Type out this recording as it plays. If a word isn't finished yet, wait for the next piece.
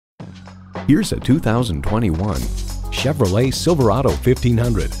Here's a 2021 Chevrolet Silverado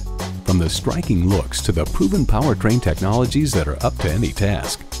 1500. From the striking looks to the proven powertrain technologies that are up to any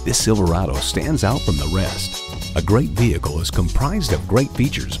task, this Silverado stands out from the rest. A great vehicle is comprised of great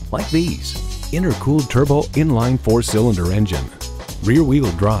features like these: intercooled turbo inline 4-cylinder engine,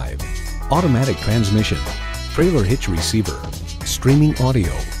 rear-wheel drive, automatic transmission, trailer hitch receiver, streaming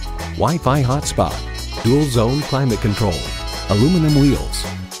audio, Wi-Fi hotspot, dual zone climate control, aluminum wheels,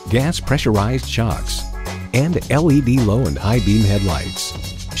 gas pressurized shocks, and LED low and high beam headlights.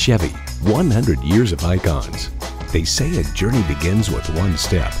 Chevy, 100 years of icons. They say a journey begins with one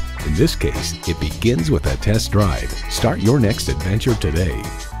step. In this case, it begins with a test drive. Start your next adventure today.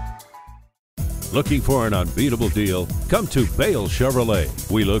 Looking for an unbeatable deal? Come to Bale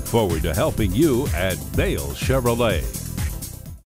Chevrolet. We look forward to helping you at Bale Chevrolet.